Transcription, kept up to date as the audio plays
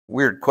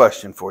Weird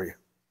question for you.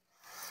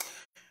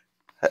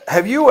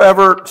 Have you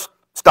ever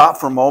stopped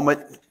for a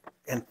moment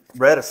and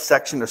read a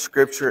section of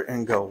Scripture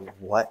and go,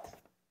 what?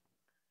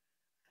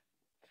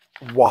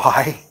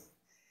 Why?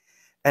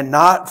 And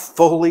not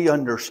fully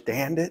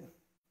understand it?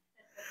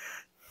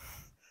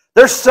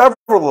 There's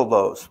several of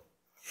those.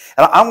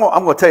 And I'm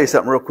going to tell you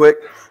something real quick.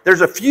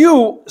 There's a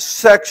few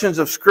sections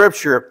of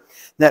Scripture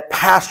that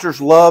pastors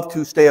love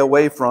to stay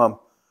away from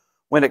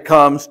when it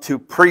comes to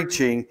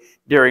preaching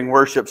during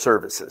worship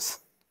services.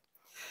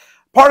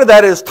 Part of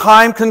that is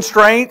time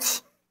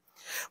constraints.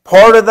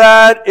 Part of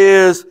that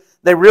is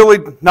they're really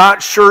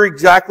not sure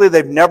exactly.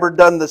 They've never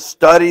done the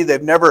study.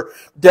 They've never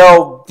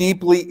delved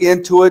deeply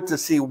into it to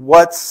see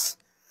what's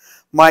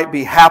might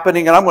be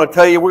happening. And I'm going to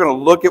tell you, we're going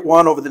to look at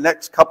one over the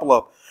next couple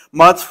of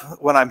months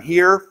when I'm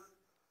here.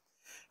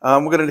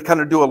 We're going to kind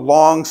of do a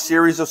long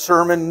series of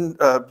sermons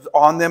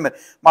on them. And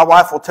my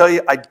wife will tell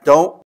you, I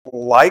don't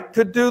like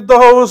to do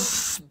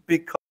those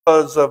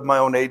because of my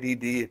own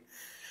ADD.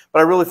 But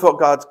I really felt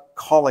God's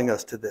calling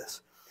us to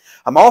this.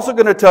 I'm also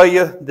going to tell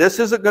you, this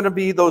isn't going to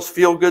be those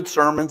feel-good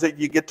sermons that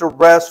you get to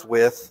rest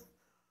with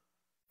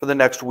for the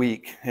next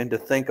week and to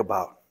think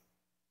about.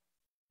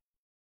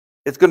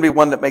 It's going to be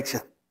one that makes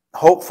you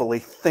hopefully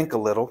think a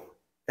little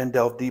and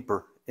delve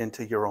deeper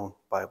into your own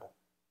Bible.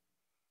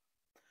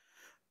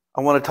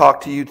 I want to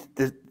talk to you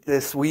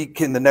this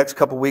week, in the next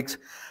couple of weeks,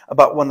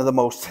 about one of the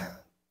most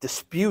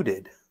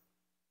disputed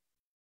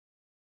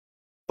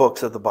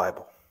books of the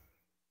Bible.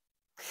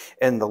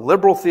 And the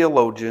liberal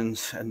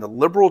theologians and the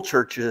liberal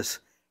churches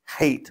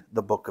hate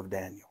the book of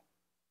Daniel.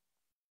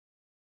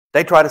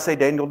 They try to say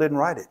Daniel didn't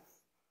write it.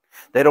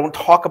 They don't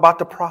talk about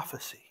the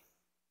prophecy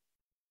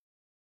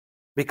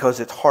because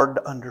it's hard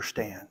to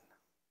understand.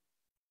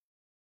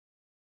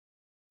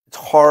 It's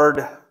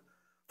hard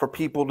for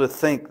people to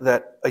think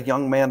that a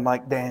young man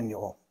like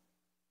Daniel,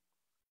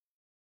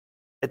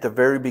 at the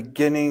very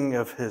beginning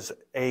of his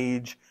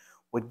age,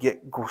 would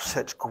get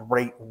such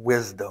great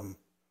wisdom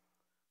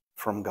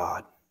from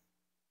God.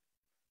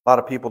 A lot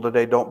of people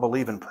today don't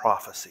believe in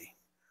prophecy,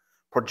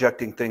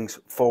 projecting things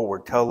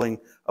forward, telling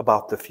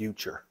about the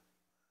future.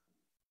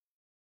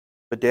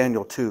 But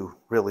Daniel, too,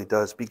 really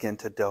does begin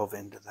to delve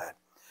into that.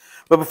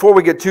 But before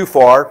we get too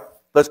far,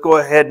 let's go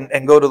ahead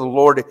and go to the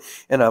Lord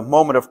in a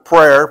moment of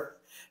prayer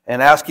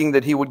and asking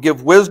that He would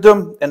give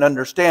wisdom and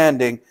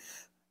understanding,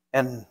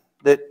 and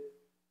that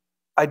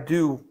I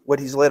do what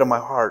He's laid on my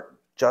heart,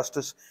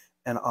 justice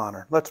and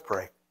honor. Let's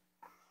pray.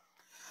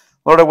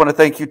 Lord, I want to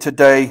thank You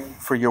today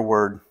for Your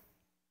word.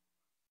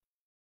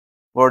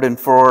 Lord, and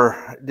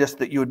for just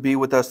that You would be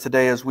with us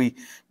today as we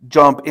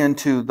jump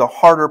into the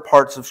harder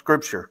parts of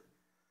Scripture,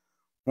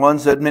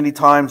 ones that many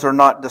times are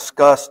not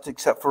discussed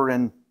except for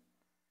in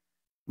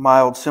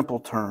mild, simple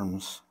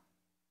terms.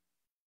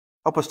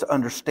 Help us to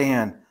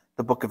understand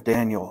the book of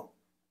Daniel,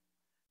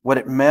 what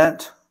it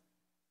meant,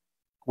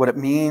 what it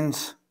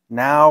means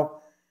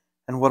now,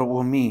 and what it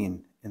will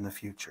mean in the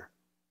future.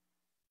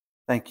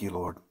 Thank You,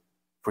 Lord,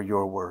 for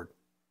Your word.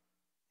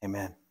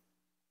 Amen.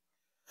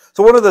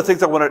 So one of the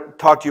things I want to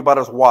talk to you about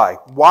is why.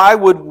 Why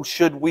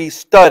should we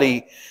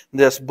study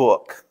this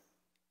book?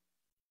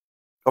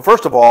 Well,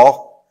 first of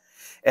all,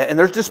 and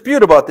there's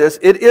dispute about this,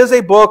 it is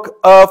a book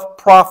of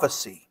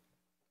prophecy.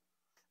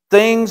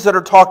 Things that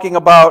are talking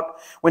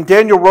about, when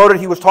Daniel wrote it,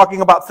 he was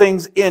talking about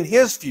things in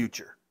his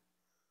future.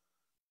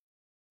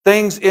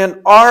 Things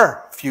in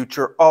our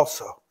future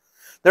also.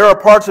 There are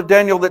parts of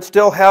Daniel that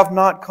still have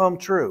not come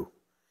true.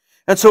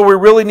 And so we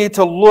really need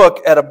to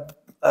look at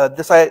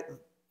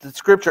the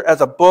Scripture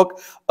as a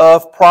book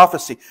of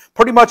prophecy.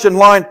 Pretty much in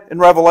line in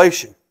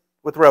Revelation,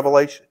 with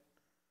Revelation.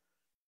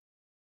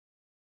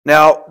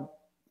 Now,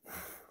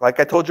 like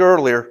I told you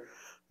earlier,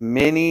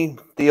 many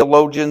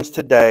theologians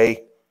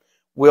today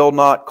will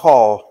not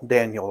call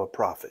Daniel a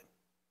prophet.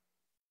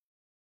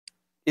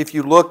 If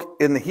you look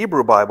in the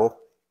Hebrew Bible,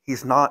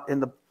 he's not in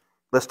the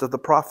list of the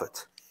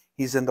prophets.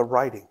 He's in the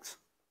writings.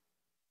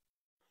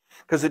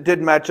 Because it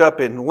didn't match up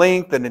in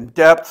length and in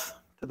depth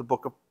to the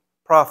book of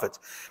prophets.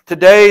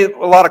 Today, a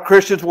lot of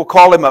Christians will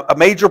call him a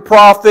major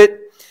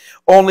prophet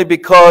only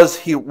because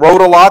he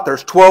wrote a lot.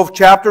 There's 12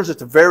 chapters.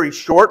 It's a very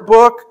short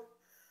book.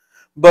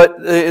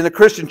 But in the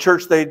Christian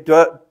church, they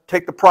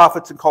take the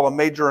prophets and call them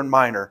major and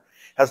minor.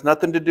 It has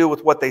nothing to do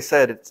with what they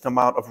said. It's the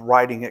amount of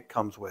writing it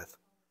comes with.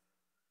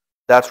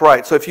 That's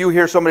right. So if you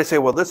hear somebody say,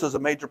 well, this is a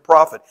major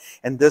prophet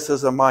and this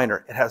is a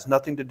minor, it has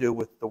nothing to do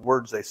with the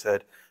words they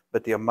said,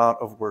 but the amount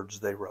of words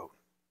they wrote.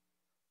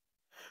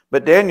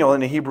 But Daniel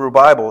in the Hebrew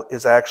Bible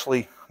is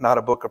actually not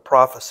a book of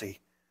prophecy.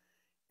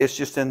 It's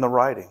just in the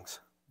writings.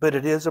 But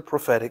it is a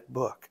prophetic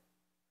book.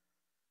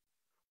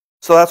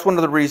 So that's one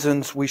of the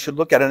reasons we should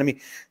look at it. I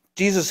mean,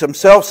 Jesus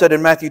himself said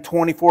in Matthew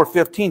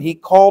 24:15, he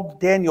called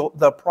Daniel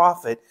the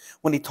prophet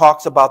when he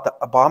talks about the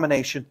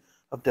abomination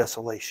of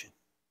desolation.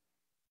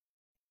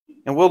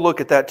 And we'll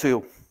look at that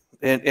too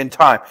in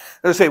time.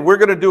 As I say, we're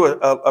going to do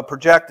a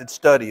projected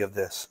study of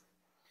this.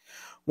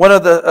 One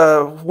of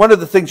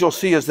the things you'll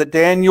see is that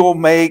Daniel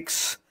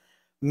makes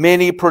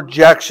many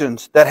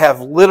projections that have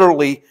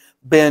literally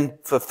been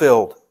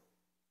fulfilled.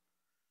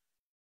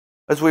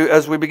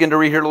 As we begin to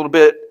read here a little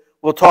bit,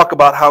 we'll talk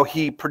about how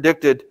he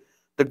predicted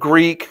the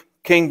Greek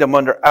kingdom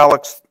under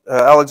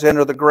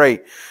Alexander the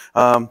Great.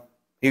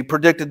 He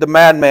predicted the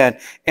madman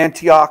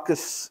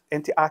Antiochus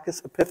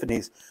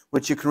Epiphanes,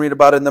 which you can read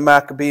about in the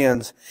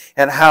Maccabees,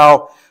 and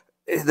how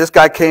this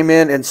guy came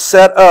in and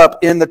set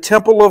up in the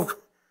temple of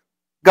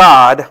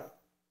God,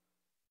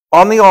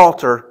 on the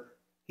altar,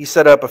 he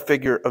set up a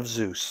figure of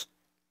Zeus.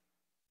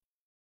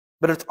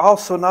 But it's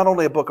also not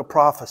only a book of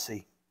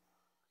prophecy,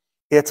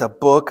 it's a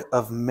book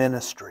of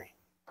ministry.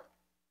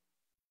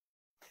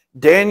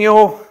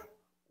 Daniel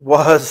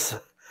was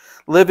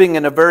living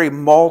in a very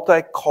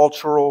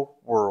multicultural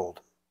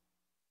world.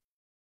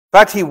 In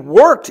fact, he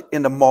worked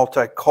in a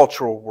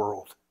multicultural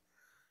world.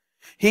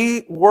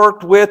 He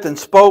worked with and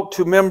spoke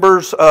to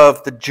members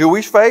of the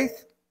Jewish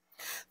faith,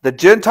 the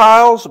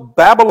Gentiles,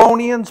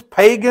 Babylonians,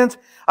 pagans.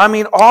 I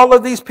mean, all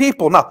of these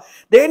people. Now,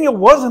 Daniel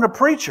wasn't a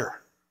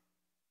preacher.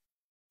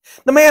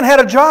 The man had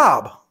a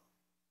job.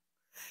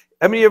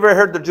 How many of you ever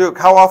heard the joke,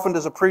 how often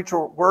does a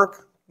preacher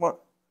work? How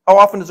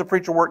often does a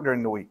preacher work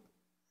during the week?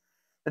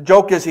 The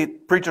joke is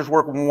preachers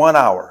work 1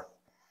 hour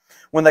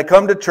when they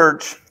come to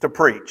church to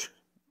preach.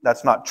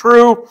 That's not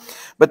true,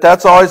 but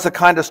that's always the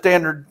kind of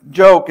standard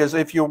joke, is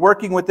if you're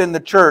working within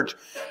the church,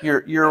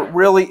 you're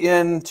really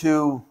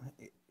into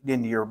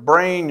your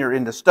brain, you're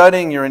into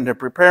studying, you're into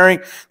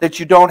preparing, that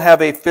you don't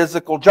have a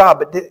physical job.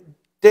 But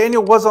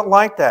Daniel wasn't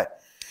like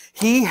that.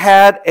 He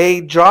had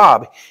a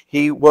job.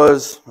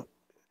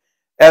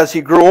 As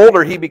he grew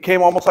older, he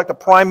became almost like the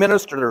prime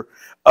minister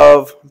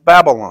of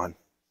Babylon.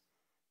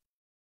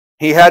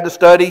 He had to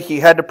study, he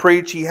had to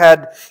preach, he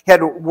had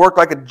to work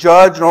like a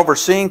judge and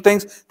overseeing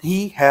things.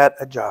 He had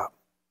a job.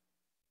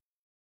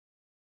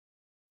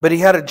 But he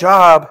had a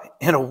job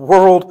in a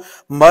world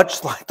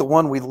much like the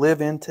one we live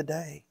in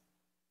today.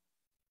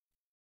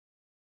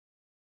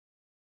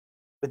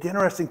 But the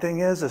interesting thing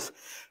is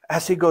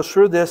as he goes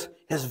through this,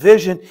 his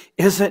vision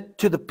isn't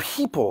to the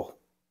people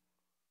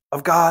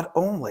of God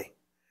only.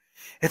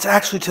 It's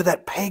actually to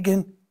that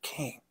pagan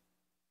king.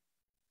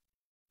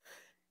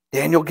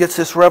 Daniel gets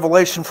this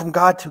revelation from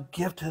God to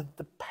give to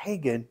the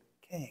pagan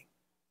king.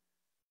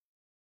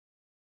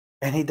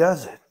 And he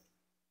does it.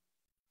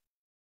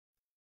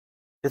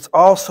 It's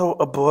also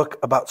a book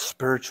about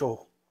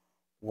spiritual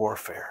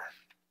warfare.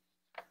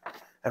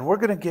 And we're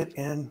going to get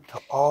into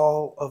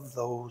all of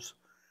those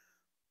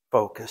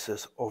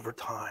focuses over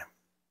time.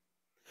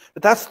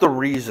 But that's the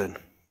reason.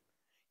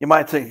 You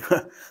might think,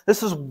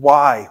 this is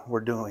why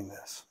we're doing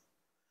this.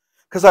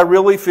 Because I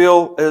really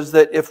feel is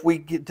that if we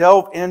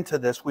delve into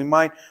this, we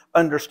might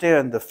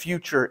understand the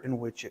future in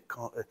which it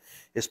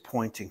is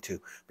pointing to,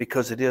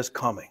 because it is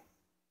coming.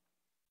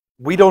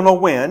 We don't know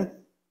when,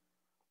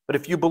 but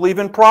if you believe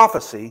in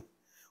prophecy,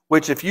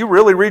 which if you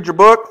really read your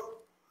book,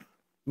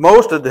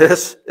 most of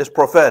this is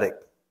prophetic.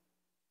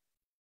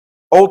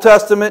 Old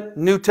Testament,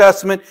 New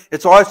Testament,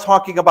 it's always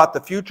talking about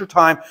the future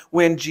time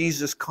when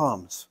Jesus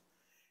comes.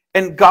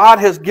 And God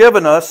has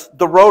given us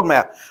the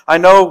roadmap. I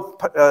know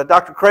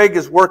Dr. Craig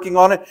is working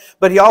on it,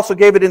 but he also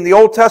gave it in the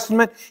Old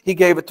Testament. He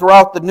gave it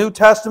throughout the New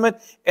Testament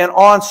and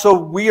on, so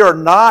we are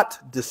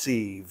not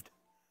deceived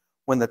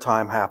when the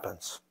time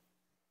happens.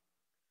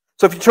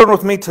 So if you turn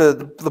with me to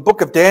the book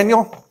of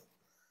Daniel,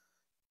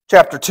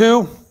 chapter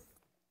 2.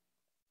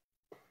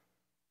 It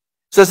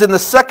says, in the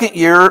second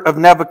year of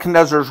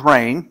Nebuchadnezzar's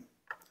reign,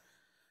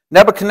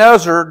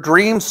 Nebuchadnezzar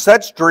dreamed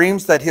such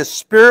dreams that his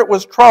spirit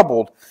was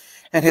troubled,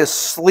 and his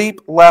sleep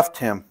left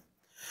him.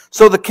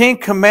 So the king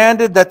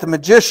commanded that the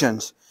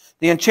magicians,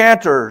 the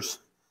enchanters,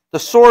 the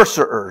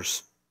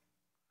sorcerers,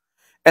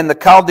 and the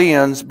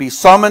Chaldeans be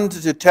summoned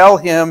to tell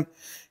the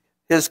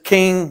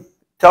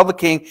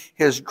king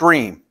his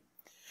dream.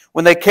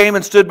 When they came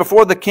and stood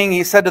before the king,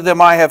 he said to them,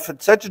 I have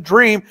had such a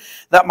dream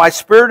that my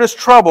spirit is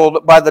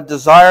troubled by the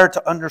desire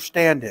to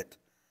understand it.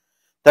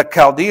 The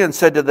Chaldean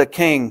said to the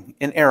king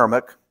in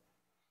Aramaic,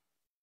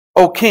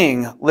 O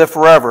king, live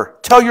forever.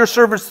 Tell your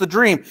servants the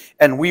dream,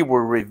 and we will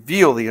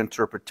reveal the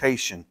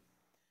interpretation.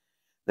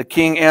 The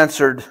king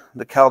answered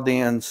the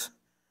Chaldeans,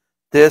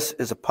 this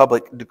is a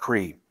public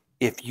decree.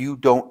 If you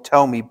don't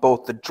tell me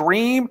both the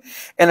dream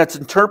and its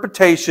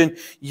interpretation,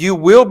 you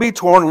will be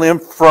torn limb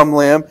from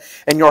limb,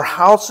 and your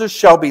houses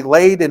shall be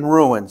laid in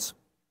ruins.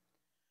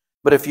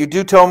 But if you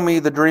do tell me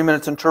the dream and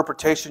its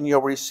interpretation,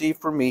 you'll receive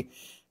from me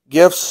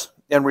gifts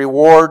and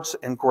rewards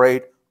and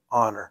great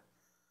honor.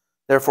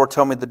 Therefore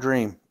tell me the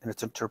dream and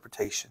its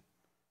interpretation.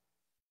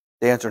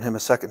 They answered him a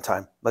second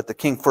time, let the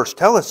king first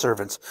tell his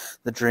servants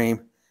the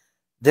dream,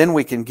 then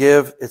we can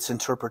give its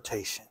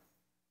interpretation.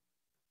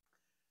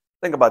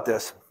 Think about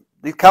this.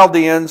 These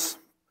Chaldeans,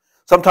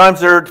 sometimes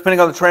they're, depending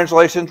on the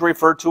translations,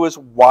 referred to as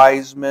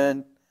wise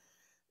men,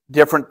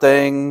 different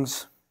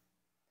things.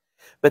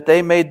 But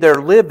they made their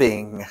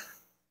living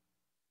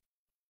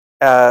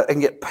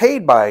and get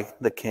paid by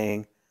the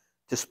king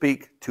to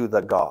speak to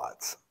the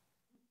gods.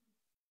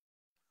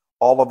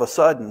 All of a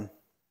sudden,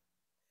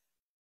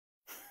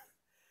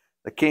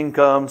 the king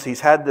comes, he's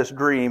had this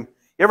dream.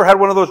 You ever had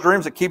one of those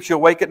dreams that keeps you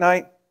awake at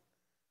night?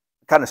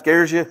 It kind of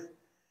scares you?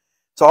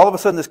 So all of a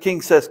sudden this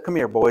king says, come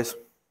here, boys.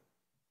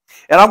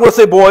 And I'm going to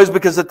say boys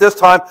because at this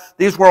time,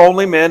 these were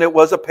only men. It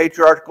was a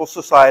patriarchal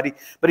society.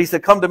 But he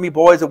said, come to me,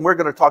 boys, and we're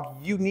going to talk.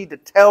 You need to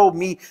tell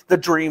me the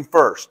dream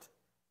first.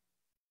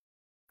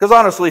 Because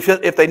honestly,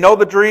 if they know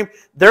the dream,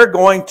 they're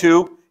going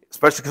to,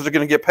 especially because they're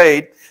going to get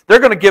paid, they're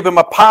going to give him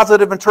a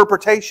positive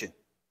interpretation.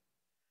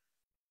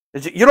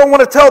 You don't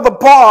want to tell the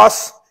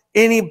boss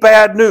any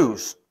bad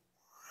news,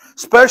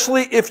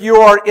 especially if you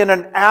are in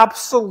an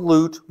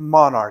absolute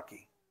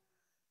monarchy.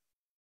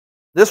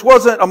 This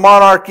wasn't a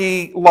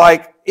monarchy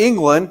like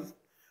England,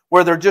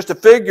 where they're just a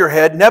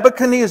figurehead.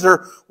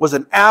 Nebuchadnezzar was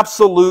an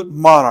absolute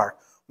monarch.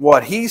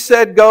 What he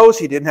said goes.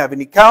 He didn't have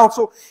any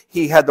counsel.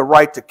 He had the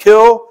right to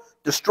kill,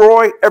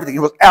 destroy, everything. It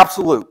was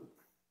absolute.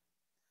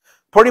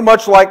 Pretty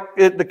much like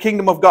the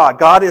kingdom of God.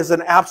 God is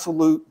an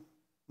absolute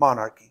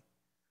monarchy.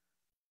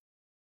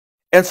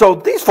 And so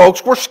these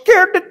folks were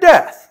scared to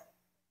death.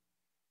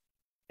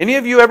 Any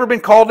of you ever been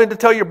called in to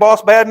tell your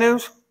boss bad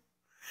news?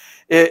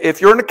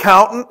 If you're an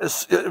accountant,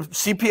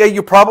 CPA,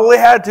 you probably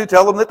had to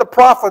tell them that the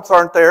profits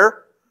aren't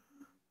there.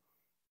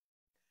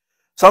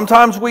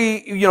 Sometimes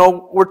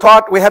we're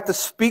taught we have to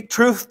speak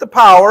truth to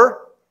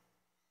power.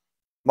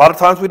 A lot of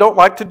times we don't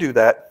like to do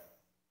that.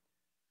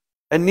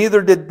 And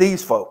neither did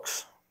these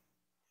folks.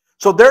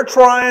 So they're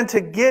trying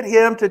to get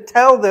him to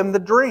tell them the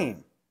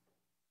dream.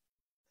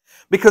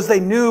 Because they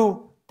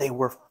knew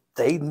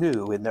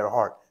in their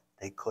heart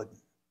they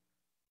couldn't.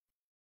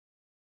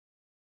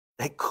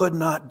 They could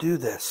not do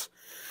this.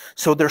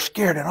 So they're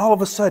scared. And all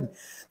of a sudden,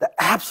 the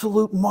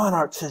absolute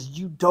monarch says,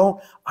 you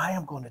don't, I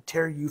am going to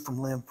tear you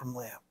from limb from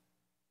limb.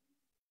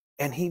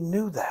 And he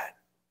knew that.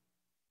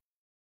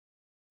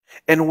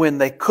 And when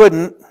they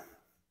couldn't,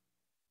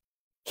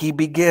 he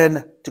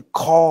began to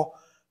call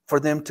for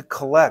them to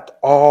collect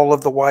all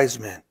of the wise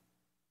men.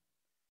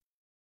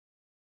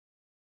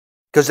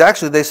 Because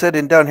actually they said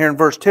down here in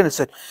verse 10, it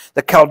said,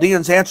 the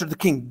Chaldeans answered the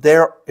king,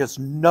 there is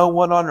no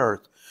one on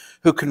earth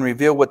who can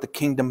reveal what the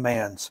king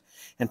demands.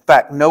 In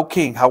fact, no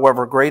king,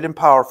 however great and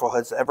powerful,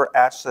 has ever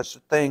asked such a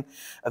thing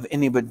of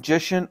any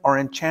magician or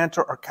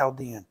enchanter or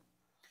Chaldean.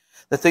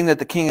 The thing that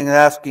the king is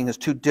asking is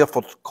too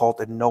difficult,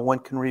 and no one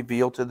can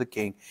reveal to the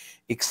king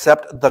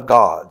except the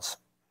gods,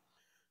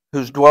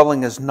 whose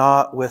dwelling is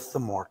not with the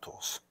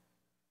mortals.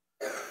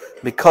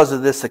 Because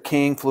of this, the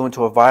king flew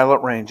into a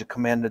violent rage and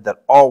commanded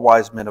that all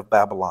wise men of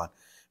Babylon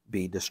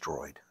be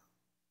destroyed.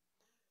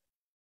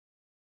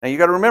 Now you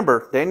got to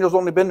remember, Daniel's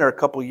only been there a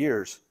couple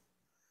years.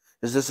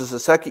 This is the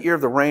second year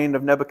of the reign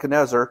of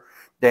Nebuchadnezzar.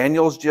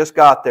 Daniel's just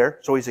got there,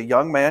 so he's a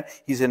young man.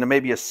 He's in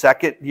maybe a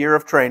second year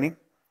of training,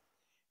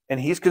 and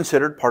he's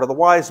considered part of the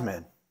wise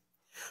men.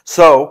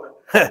 So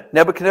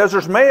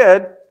Nebuchadnezzar's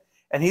mad,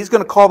 and he's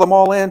going to call them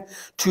all in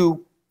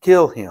to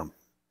kill him.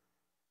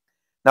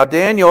 Now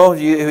Daniel,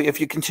 if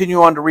you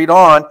continue on to read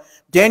on,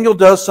 Daniel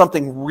does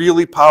something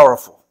really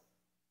powerful.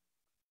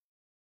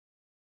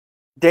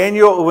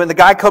 Daniel, when the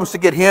guy comes to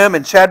get him,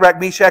 and Shadrach,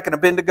 Meshach, and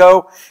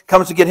Abednego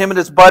comes to get him and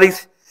his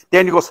buddies,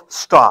 Daniel goes,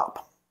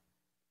 stop.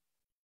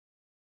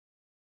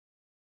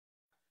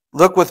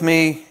 Look with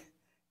me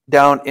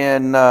down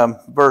in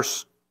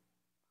verse,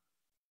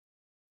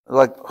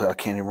 I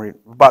can't even read,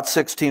 about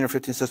 16 or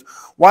 15 says,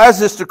 why is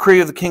this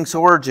decree of the king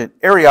so urgent?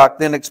 Arioch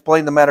then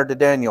explained the matter to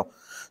Daniel.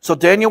 So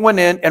Daniel went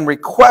in and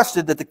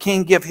requested that the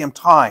king give him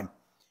time,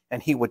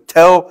 and he would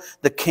tell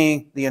the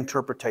king the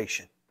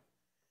interpretation.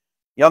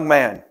 Young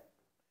man,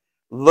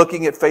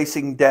 looking at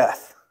facing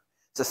death,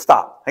 says,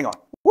 stop, hang on.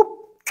 Whoop.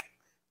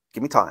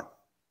 Give me time.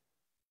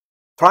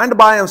 Trying to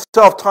buy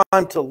himself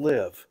time to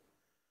live.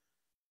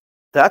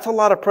 That's a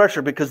lot of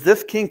pressure because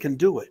this king can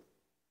do it.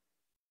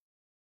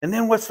 And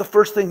then what's the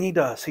first thing he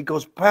does? He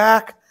goes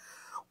back.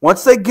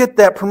 Once they get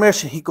that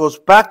permission, he goes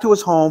back to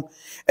his home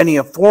and he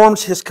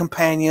informs his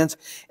companions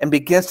and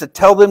begins to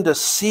tell them to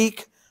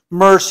seek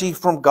mercy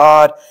from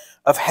God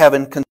of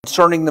heaven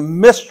concerning the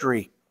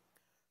mystery,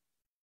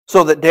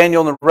 so that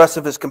Daniel and the rest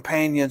of his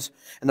companions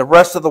and the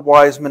rest of the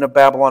wise men of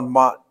Babylon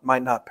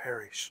might not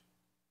perish.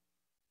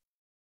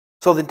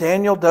 So then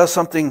Daniel does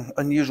something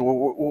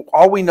unusual.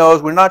 All we know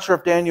is we're not sure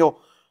if Daniel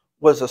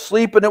was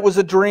asleep and it was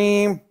a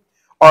dream,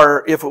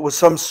 or if it was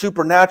some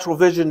supernatural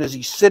vision as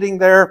he's sitting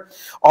there.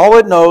 All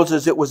it knows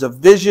is it was a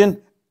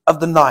vision of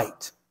the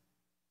night.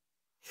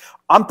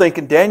 I'm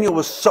thinking Daniel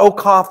was so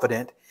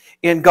confident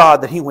in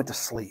God that he went to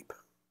sleep.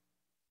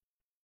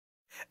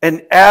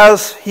 And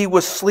as he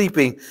was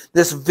sleeping,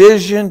 this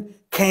vision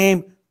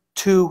came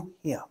to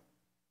him.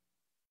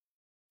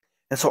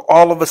 And so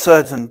all of a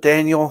sudden,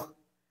 Daniel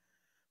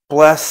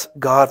blessed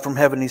God from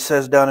heaven. He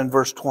says down in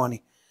verse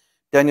 20,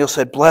 Daniel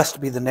said, blessed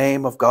be the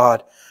name of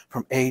God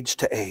from age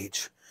to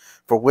age,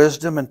 for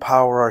wisdom and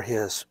power are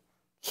his.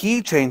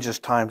 He changes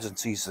times and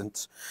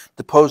seasons,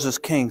 deposes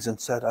kings and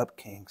set up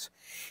kings.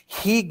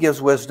 He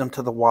gives wisdom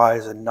to the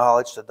wise and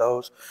knowledge to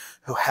those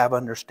who have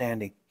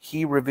understanding.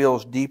 He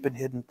reveals deep and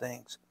hidden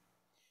things.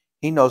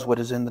 He knows what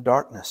is in the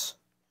darkness,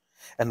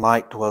 and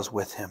light dwells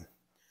with him.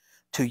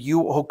 To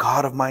you, O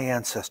God of my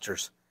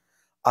ancestors,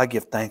 I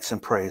give thanks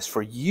and praise,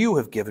 for you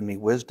have given me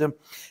wisdom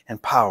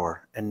and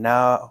power, and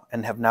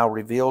have now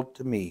revealed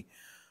to me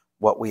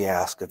what we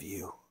ask of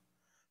you.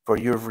 For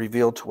you have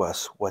revealed to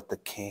us what the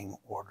king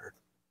ordered.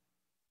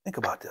 Think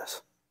about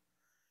this.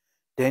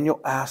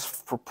 Daniel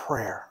asked for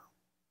prayer,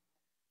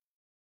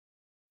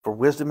 for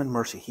wisdom and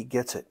mercy. He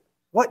gets it.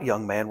 What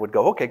young man would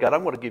go, okay, God,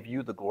 I'm going to give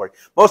you the glory?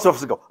 Most of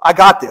us would go, I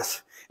got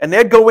this. And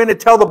they'd go in and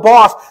tell the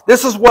boss,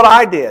 this is what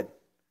I did.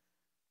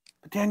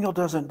 But Daniel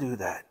doesn't do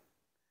that.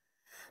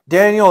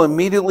 Daniel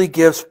immediately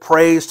gives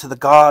praise to the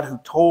God who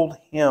told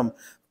him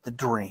the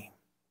dream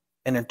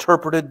and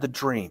interpreted the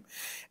dream.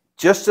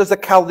 Just as the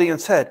Chaldean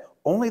said,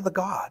 only the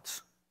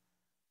gods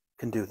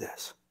can do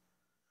this.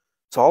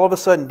 So all of a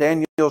sudden,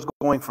 Daniel's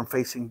going from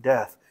facing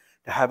death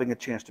to having a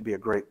chance to be a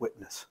great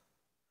witness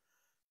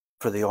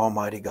for the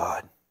Almighty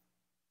God.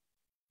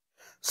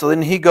 So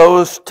then he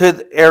goes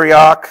to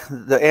Arioch,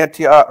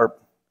 the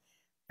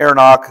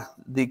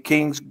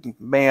king's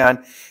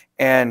man,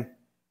 and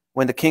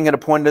when the king had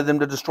appointed them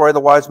to destroy the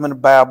wise men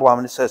of Babylon,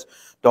 and it says,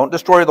 don't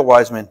destroy the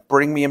wise men,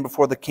 bring me in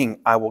before the king,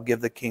 I will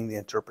give the king the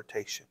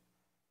interpretation.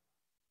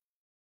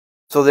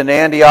 So then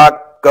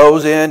Antioch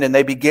goes in and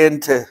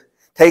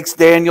takes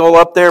Daniel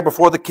up there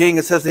before the king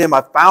and says to him,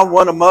 I found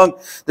one among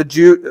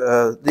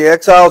the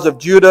exiles of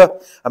Judah,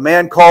 a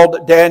man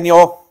called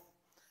Daniel.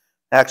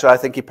 Actually, I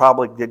think he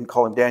probably didn't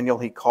call him Daniel,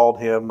 he called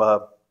him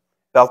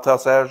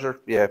Belteshazzar.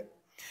 Yeah.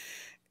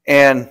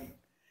 And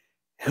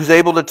who's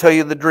able to tell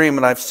you the dream,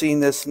 and I've seen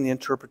this in the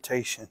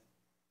interpretation.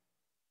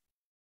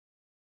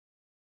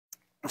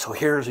 So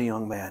here's a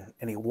young man,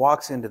 and he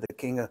walks into the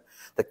king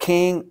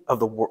of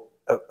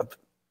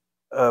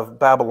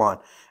Babylon,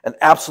 an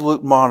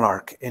absolute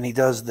monarch, and he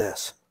does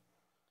this.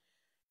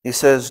 He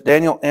says,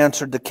 Daniel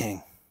answered the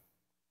king,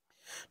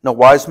 no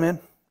wise men,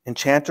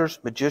 enchanters,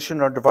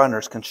 magicians, or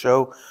diviners can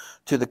show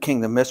to the king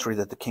the mystery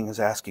that the king is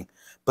asking,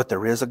 but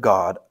there is a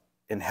God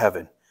in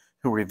heaven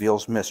who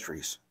reveals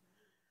mysteries,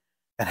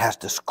 and has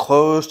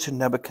disclosed to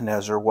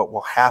Nebuchadnezzar what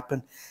will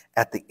happen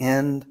at the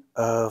end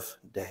of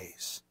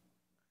days.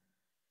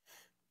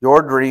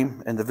 Your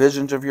dream and the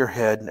visions of your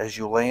head as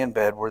you lay in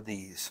bed were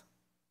these.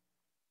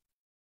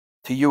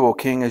 To you, O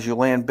king, as you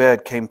lay in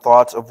bed came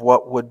thoughts of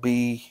what would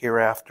be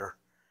hereafter,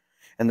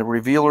 and the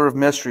revealer of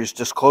mysteries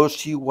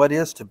disclosed to you what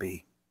is to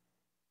be.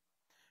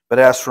 But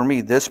as for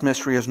me, this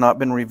mystery has not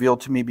been revealed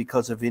to me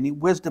because of any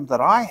wisdom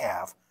that I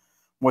have,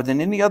 more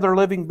than any other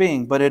living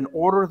being, but in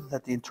order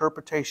that the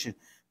interpretation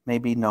may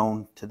be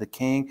known to the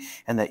king,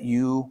 and that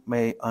you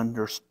may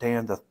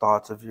understand the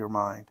thoughts of your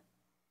mind.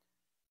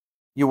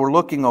 You were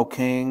looking, O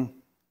king,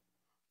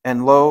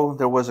 and lo,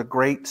 there was a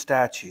great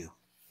statue.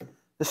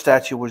 The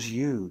statue was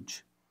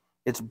huge.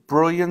 Its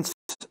brilliance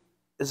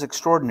is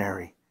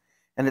extraordinary,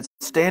 and it's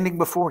standing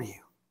before you.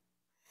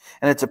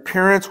 And its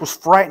appearance was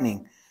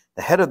frightening.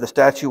 The head of the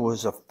statue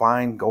was of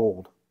fine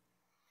gold,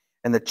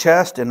 and the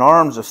chest and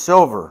arms of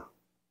silver,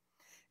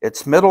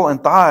 its middle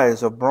and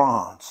thighs of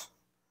bronze,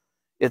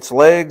 its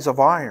legs of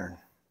iron,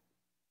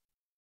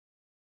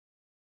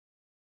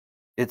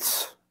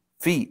 its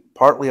feet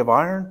partly of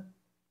iron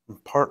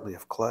and partly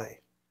of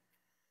clay.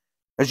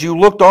 As you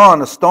looked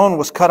on, a stone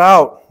was cut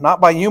out, not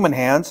by human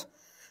hands,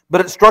 but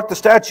it struck the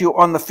statue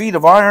on the feet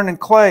of iron and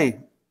clay,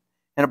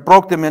 and it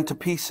broke them into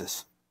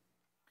pieces.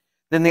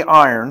 Then the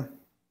iron,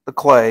 the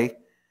clay,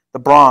 the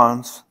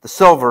bronze, the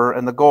silver,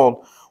 and the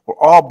gold were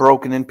all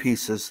broken in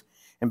pieces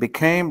and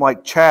became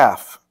like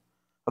chaff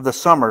of the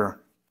summer's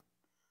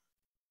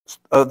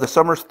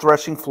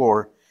threshing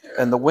floor,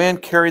 and the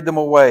wind carried them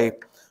away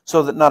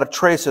so that not a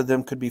trace of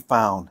them could be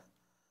found.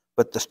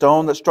 But the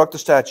stone that struck the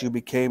statue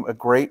became a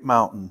great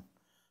mountain,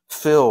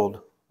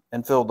 filled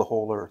the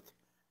whole earth.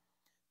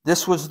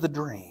 This was the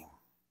dream.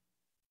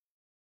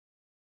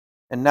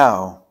 And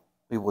now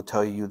we will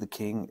tell you, the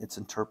king, its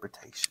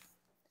interpretation.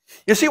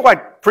 You see why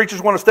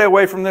preachers want to stay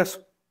away from this?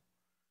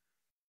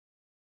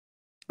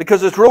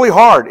 Because it's really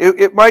hard.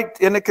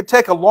 It could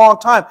take a long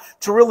time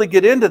to really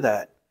get into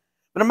that.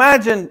 But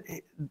imagine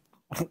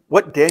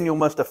what Daniel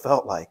must have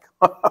felt like.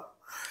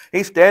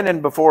 He's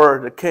standing before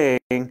the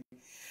king,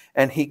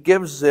 and he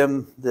gives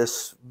him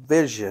this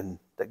vision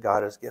that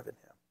God has given him.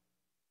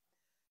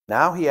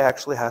 Now he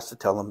actually has to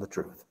tell him the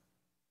truth.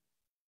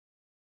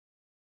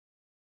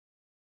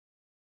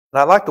 And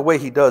I like the way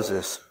he does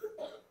this.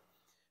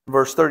 In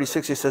verse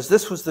 36, he says,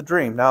 this was the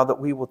dream, now that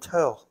we will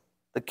tell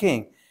the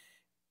king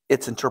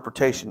its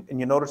interpretation. And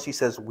you notice he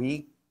says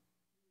we.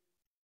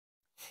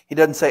 He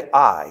doesn't say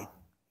I.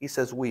 He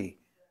says we.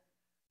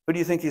 Who do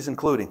you think he's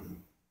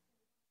including?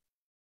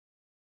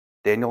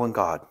 Daniel and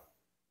God.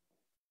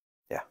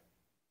 Yeah.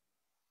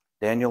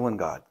 Daniel and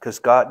God. Because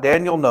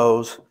Daniel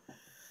knows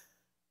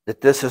that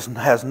this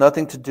has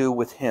nothing to do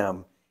with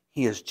him.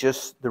 He is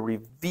just the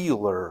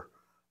revealer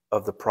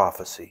of the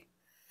prophecy.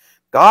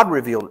 God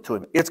revealed it to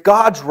him. It's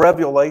God's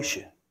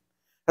revelation.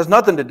 It has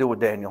nothing to do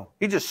with Daniel.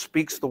 He just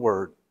speaks the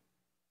word.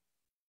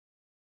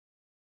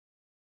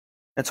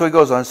 And so he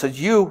goes on and says,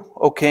 you,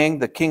 O king,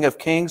 the King of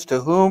kings,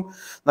 to whom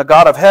the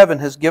God of heaven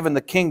has given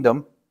the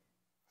kingdom,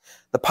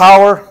 the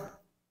power,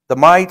 the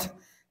might,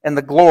 and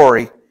the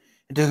glory,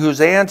 to whose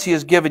hands he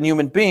has given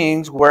human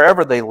beings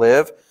wherever they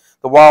live,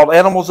 the wild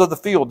animals of the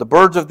field, the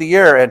birds of the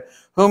air, and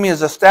whom he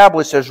has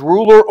established as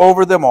ruler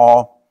over them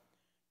all.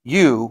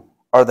 You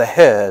are the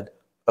head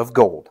of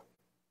gold.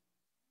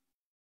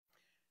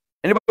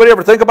 Anybody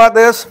ever think about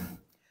this?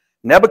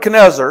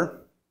 Nebuchadnezzar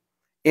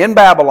in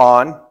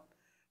Babylon,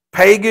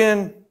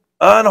 pagan,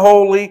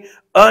 unholy,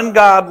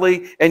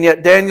 ungodly, and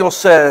yet Daniel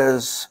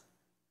says,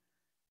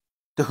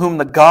 to whom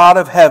the God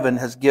of heaven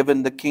has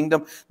given the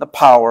kingdom, the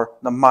power,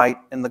 the might,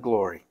 and the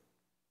glory.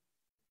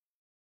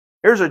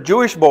 Here's a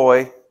Jewish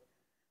boy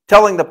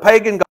telling the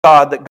pagan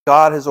God that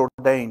God has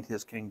ordained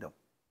his kingdom.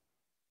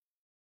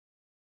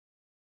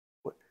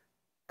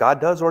 God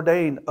does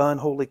ordain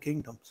unholy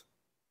kingdoms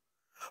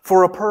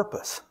for a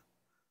purpose.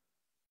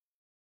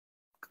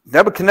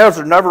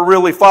 Nebuchadnezzar never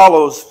really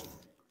follows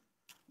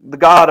the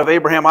God of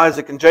Abraham,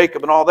 Isaac, and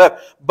Jacob and all that,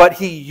 but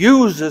he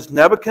uses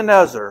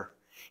Nebuchadnezzar.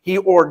 He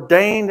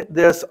ordained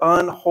this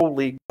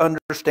unholy.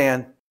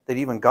 Understand that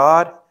even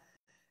God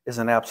is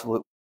an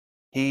absolute.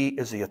 He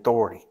is the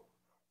authority.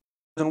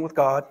 With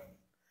God,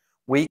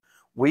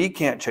 we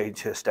can't change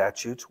his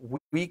statutes.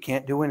 We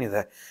can't do any of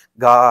that.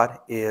 God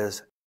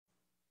is.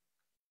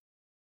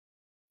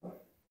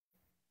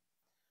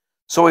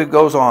 So he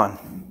goes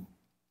on.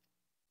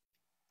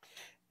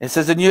 It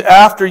says, and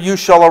after you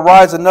shall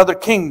arise another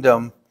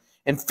kingdom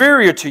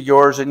inferior to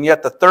yours, and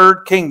yet a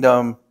third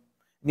kingdom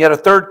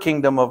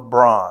of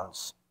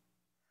bronze.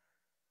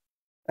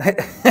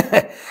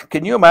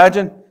 Can you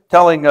imagine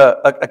telling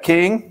a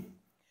king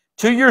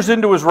 2 years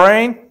into his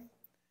reign,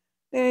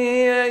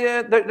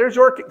 there's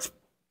your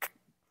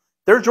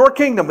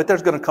kingdom, but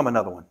there's going to come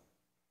another one.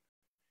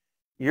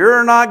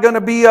 You're not going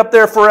to be up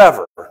there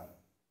forever.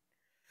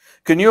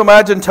 Can you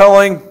imagine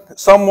telling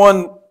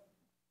someone,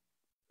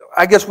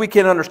 I guess we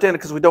can't understand it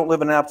because we don't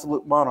live in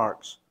absolute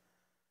monarchs.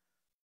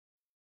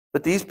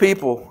 But these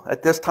people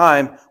at this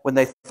time, when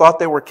they thought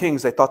they were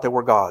kings, they thought they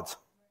were gods.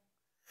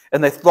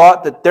 And they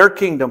thought that their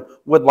kingdom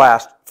would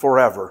last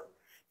forever.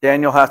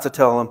 Daniel has to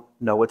tell them,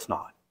 no, it's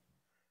not.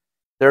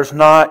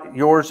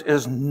 Yours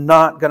is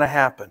not going to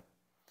happen.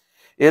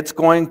 It's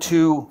going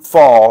to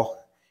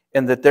fall,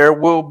 and that there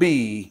will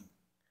be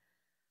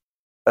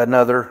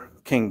another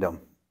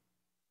kingdom.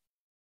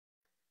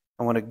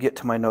 I want to get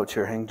to my notes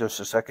here. Hang just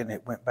a second.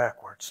 It went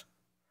backwards.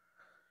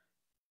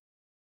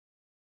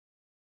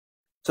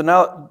 So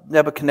now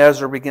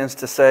Nebuchadnezzar begins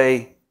to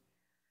say,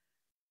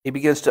 he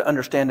begins to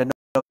understand and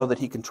know that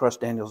he can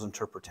trust Daniel's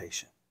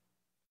interpretation.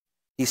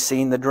 He's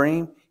seen the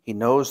dream. He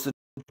knows the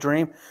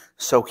dream.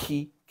 So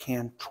he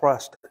can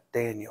trust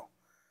Daniel.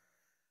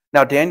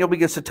 Now Daniel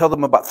begins to tell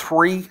them about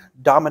 3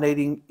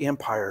 dominating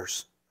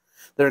empires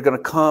that are going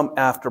to come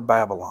after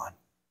Babylon.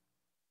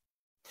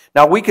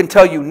 Now we can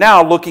tell you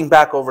now, looking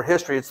back over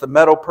history, it's the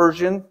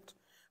Medo-Persian,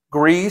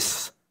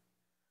 Greece,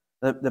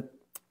 the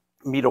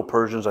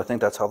Medo-Persians, I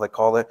think that's how they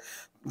call it,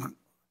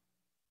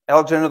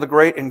 Alexander the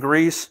Great in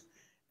Greece,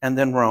 and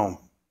then Rome.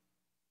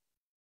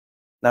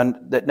 Now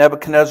that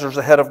Nebuchadnezzar's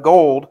a head of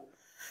gold,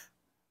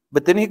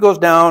 but then he goes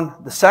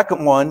down, the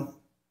second one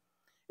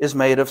is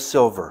made of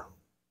silver.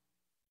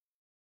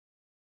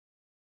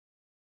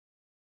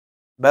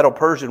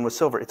 Medo-Persian with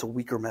silver, it's a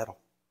weaker metal.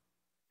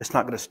 It's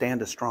not going to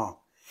stand as strong.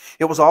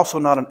 It was also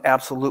not an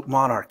absolute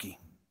monarchy.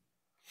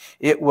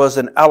 It was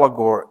an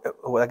allegory,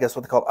 I guess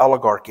what they call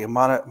oligarchy, a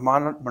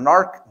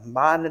monarchical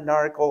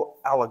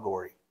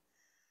allegory.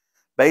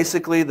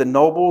 Basically, the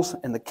nobles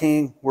and the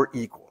king were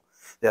equal.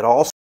 They had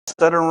all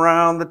sat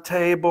around the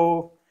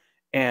table,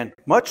 and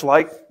much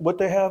like what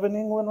they have in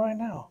England right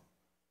now.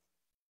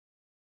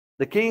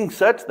 The king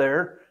sits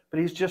there, but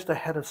he's just a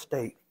head of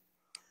state.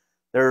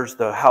 There's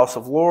the House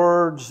of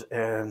Lords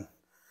and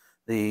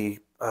the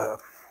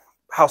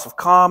House of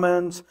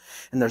Commons,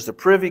 and there's the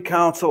Privy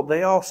Council.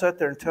 They all sat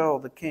there and tell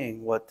the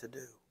king what to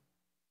do.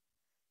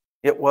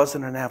 It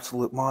wasn't an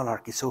absolute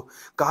monarchy, so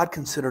God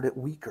considered it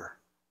weaker.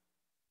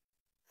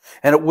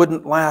 And it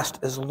wouldn't last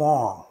as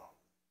long.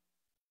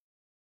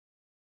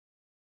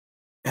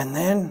 And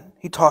then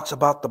he talks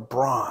about the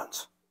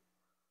bronze.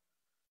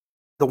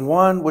 The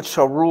one which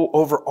shall rule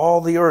over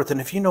all the earth.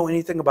 And if you know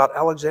anything about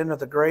Alexander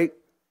the Great,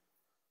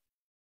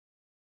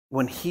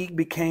 when he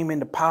became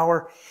into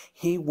power,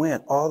 he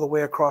went all the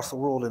way across the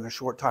world in a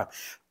short time.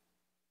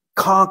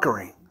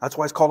 Conquering. That's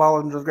why it's called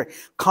Alexander the Great.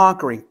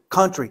 Conquering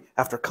country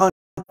after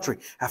country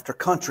after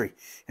country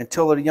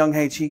until at a young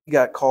age he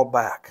got called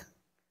back.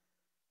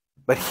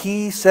 But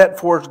he set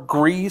forth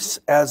Greece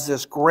as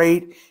this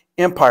great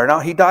empire. Now,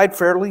 he died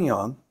fairly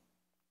young.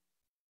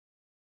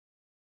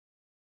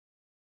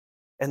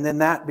 And then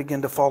that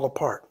began to fall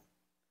apart.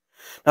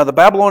 Now, the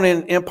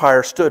Babylonian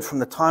Empire stood from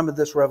the time of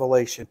this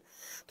revelation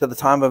to the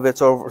time of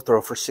its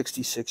overthrow for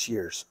 66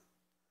 years.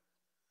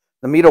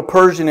 The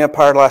Medo-Persian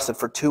Empire lasted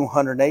for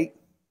 208.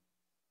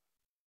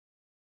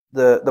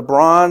 The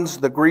Bronze,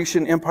 the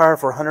Grecian Empire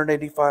for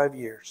 185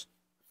 years.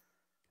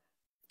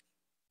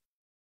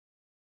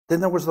 Then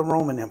there was the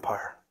Roman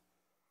Empire.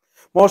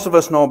 Most of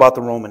us know about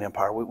the Roman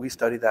Empire. We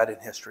study that in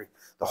history.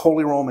 The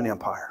Holy Roman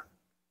Empire.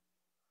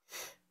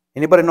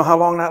 Anybody know how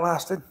long that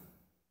lasted?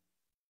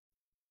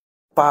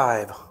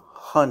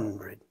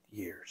 500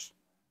 years.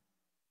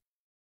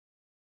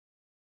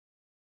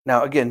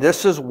 Now, again,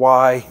 this is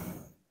why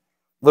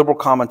liberal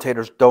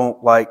commentators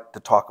don't like to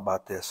talk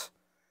about this.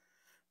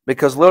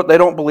 Because they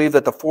don't believe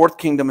that the fourth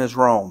kingdom is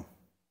Rome.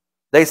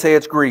 They say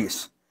it's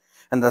Greece.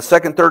 And the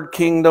second, third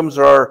kingdoms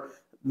are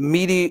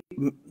the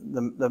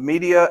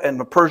Media and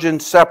the Persian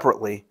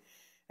separately.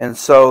 And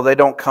so they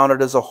don't count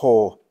it as a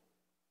whole.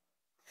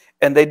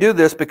 And they do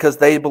this because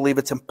they believe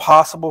it's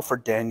impossible for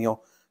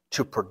Daniel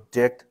to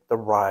predict the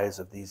rise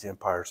of these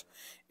empires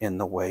in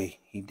the way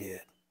he did.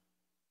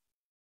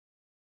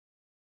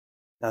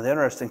 Now, the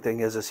interesting thing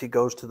is, as he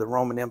goes to the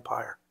Roman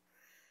Empire,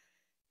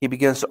 he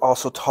begins to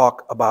also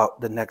talk about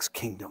the next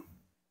kingdom.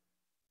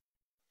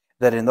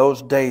 That in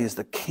those days,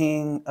 the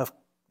kings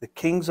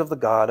of the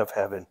God of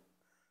heaven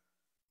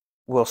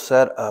will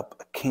set up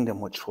a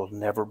kingdom which will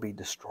never be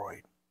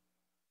destroyed.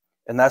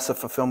 And that's the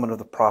fulfillment of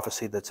the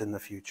prophecy that's in the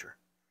future.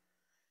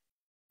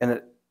 And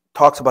it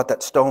talks about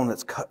that stone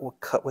that's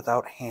cut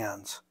without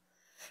hands,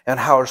 and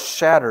how it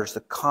shatters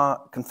the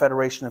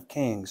confederation of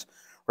kings,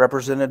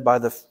 represented by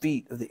the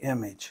feet of the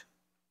image.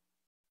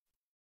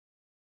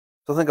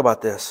 So think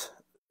about this.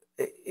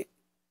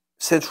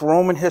 Since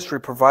Roman history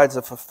provides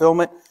a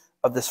fulfillment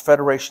of this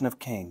federation of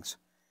kings,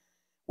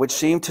 which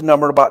seem to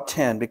number about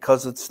 10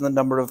 because it's the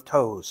number of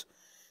toes.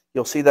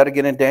 You'll see that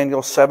again in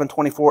Daniel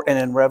 7:24 and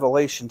in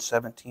Revelation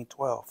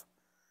 17:12.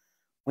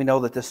 We know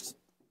that this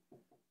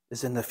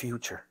is in the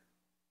future.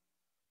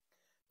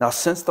 Now,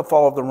 since the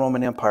fall of the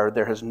Roman Empire,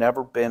 there has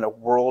never been a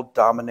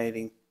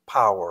world-dominating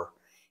power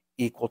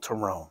equal to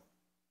Rome.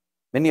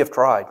 Many have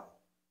tried.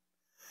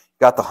 You've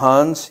got the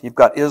Huns, you've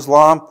got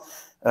Islam,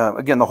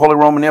 again, the Holy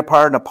Roman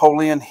Empire,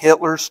 Napoleon,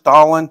 Hitler,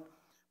 Stalin,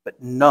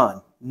 but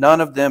none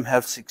of them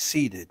have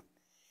succeeded.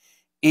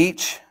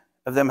 Each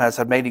of them has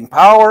had mating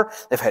power,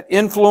 they've had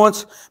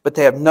influence, but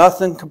they have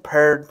nothing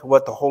compared to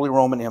what the Holy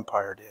Roman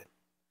Empire did.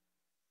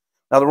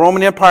 Now, the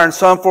Roman Empire in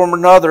some form or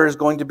another is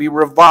going to be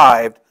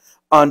revived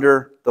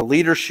under the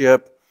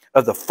leadership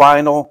of the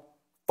final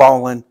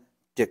fallen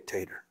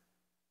dictator,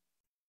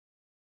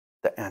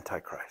 the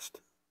Antichrist,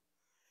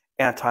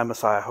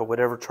 anti-Messiah,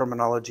 whatever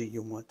terminology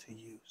you want to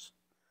use.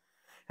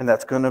 And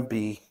that's going to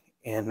be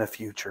in the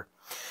future.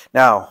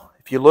 Now,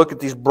 if you look at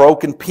these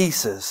broken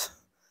pieces,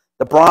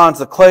 the bronze,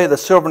 the clay, the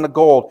silver, and the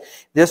gold,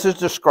 this is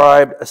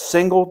described a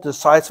single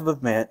decisive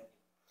event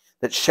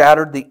that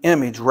shattered the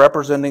image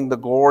representing the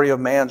glory of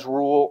man's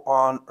rule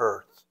on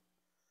earth.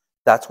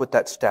 That's what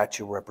that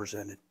statue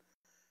represented.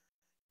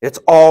 It's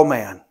all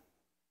man.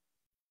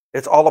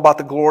 It's all about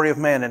the glory of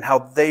man and how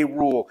they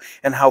rule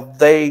and how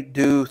they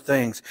do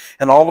things.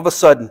 And all of a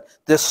sudden,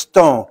 this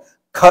stone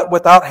cut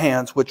without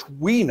hands, which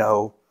we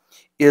know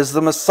is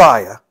the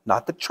Messiah,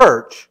 not the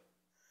church,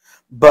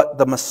 but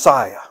the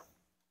Messiah.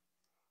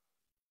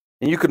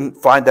 And you can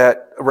find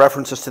that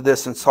references to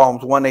this in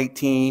Psalms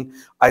 118,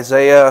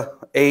 Isaiah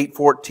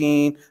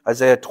 8:14,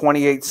 Isaiah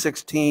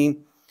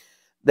 28:16.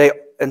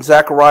 And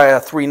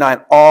Zechariah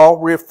 3:9 all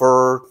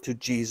refer to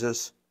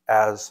Jesus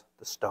as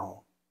the stone.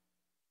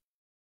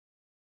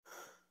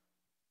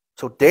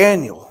 So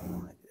Daniel,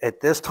 at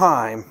this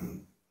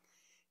time,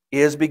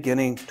 is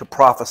beginning to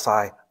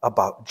prophesy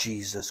about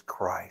Jesus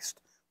Christ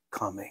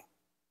coming.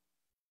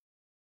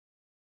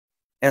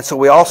 And so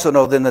we also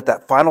know then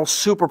that final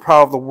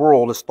superpower of the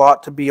world is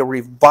thought to be a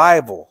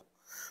revival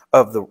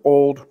of the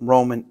old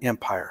Roman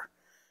Empire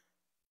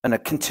and a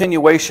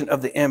continuation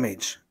of the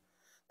image.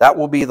 That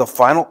will be the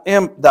final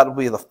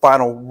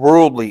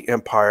worldly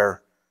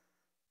empire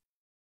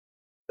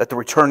that the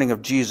returning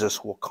of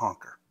Jesus will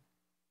conquer.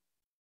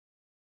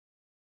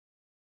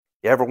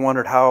 You ever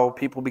wondered how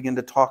people begin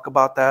to talk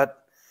about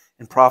that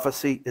in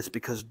prophecy? It's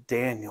because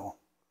Daniel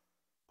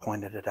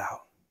pointed it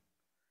out.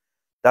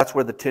 That's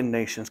where the 10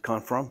 nations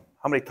come from.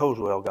 How many toes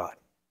we all got?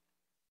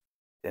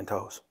 10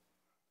 toes.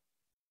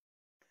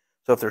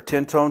 So if there are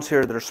 10 toes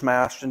here that are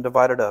smashed and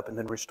divided up and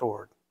then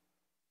restored,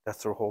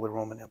 that's the Holy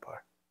Roman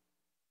Empire.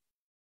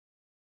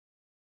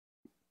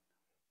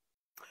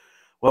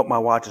 Well, my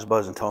watch is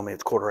buzzing telling me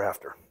it's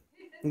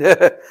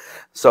 1:15.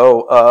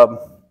 So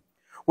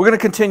we're going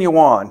to continue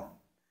on.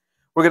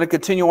 We're going to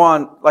continue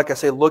on, like I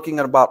say, looking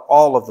at about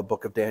all of the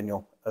book of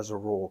Daniel as a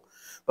rule.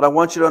 But I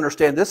want you to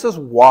understand this is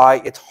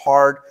why it's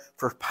hard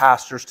for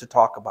pastors to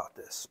talk about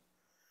this.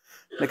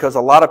 Because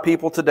a lot of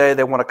people today,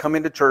 they want to come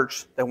into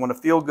church, they want to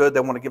feel good,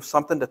 they want to give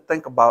something to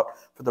think about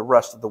for the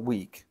rest of the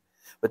week.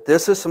 But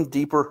this is some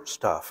deeper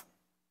stuff.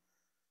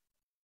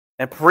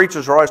 And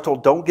preachers are always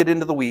told, don't get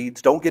into the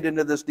weeds, don't get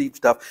into this deep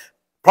stuff.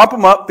 Prop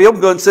them up, feel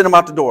them good, and send them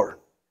out the door.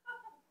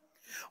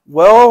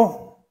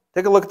 Well,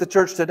 take a look at the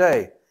church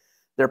today.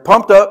 They're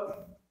pumped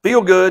up,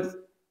 feel good,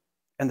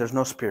 and there's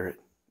no spirit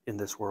in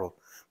this world.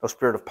 No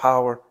spirit of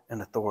power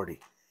and authority.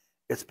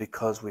 It's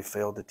because we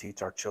failed to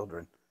teach our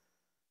children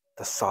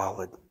the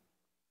solid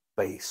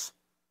base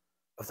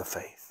of the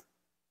faith.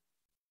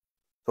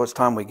 So it's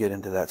time we get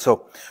into that.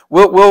 So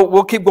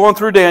we'll keep going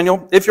through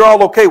Daniel, if you're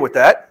all okay with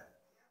that.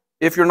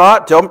 If you're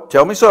not,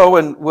 tell me so,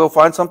 and we'll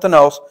find something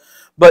else.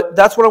 But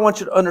that's what I want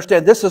you to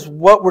understand. This is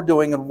what we're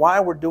doing and why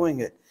we're doing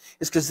it.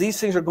 is because these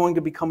things are going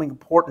to become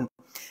important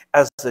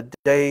as the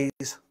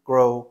days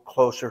grow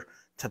closer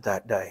to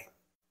that day.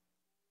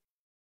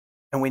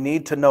 And we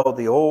need to know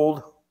the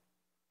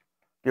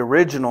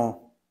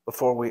original,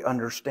 before we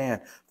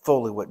understand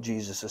fully what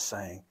Jesus is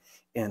saying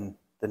in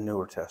the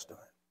Newer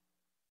Testament.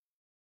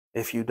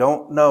 If you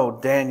don't know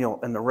Daniel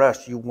and the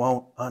rest, you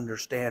won't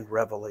understand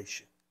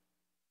Revelation.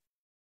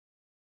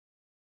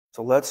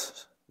 So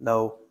let's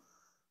know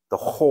the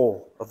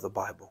whole of the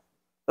Bible.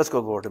 Let's go,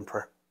 Lord, in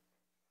prayer.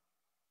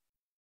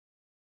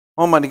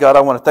 Almighty God,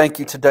 I want to thank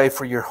you today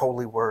for your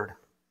holy word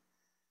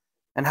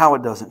and how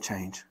it doesn't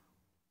change.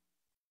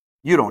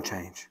 You don't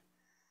change.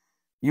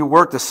 You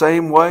work the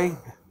same way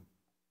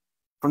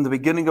from the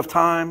beginning of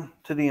time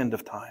to the end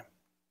of time.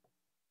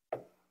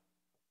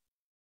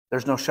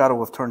 There's no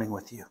shadow of turning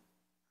with you.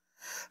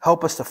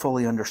 Help us to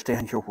fully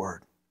understand your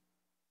word.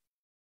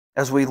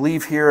 As we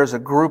leave here as a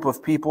group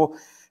of people,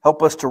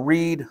 help us to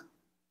read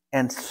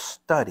and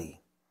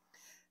study.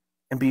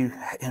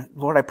 And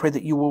Lord, I pray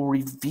that you will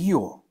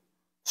reveal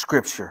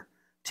Scripture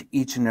to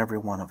each and every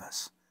one of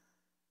us.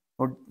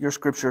 Lord, your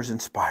Scripture is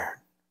inspired,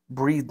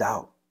 breathed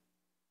out,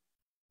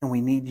 and we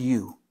need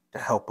you to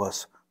help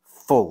us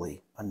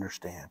fully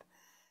understand.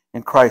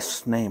 In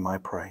Christ's name I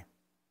pray.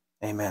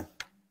 Amen.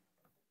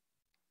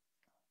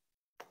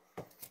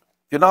 If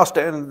you'll now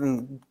stand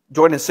and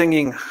join in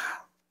singing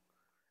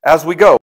as we go.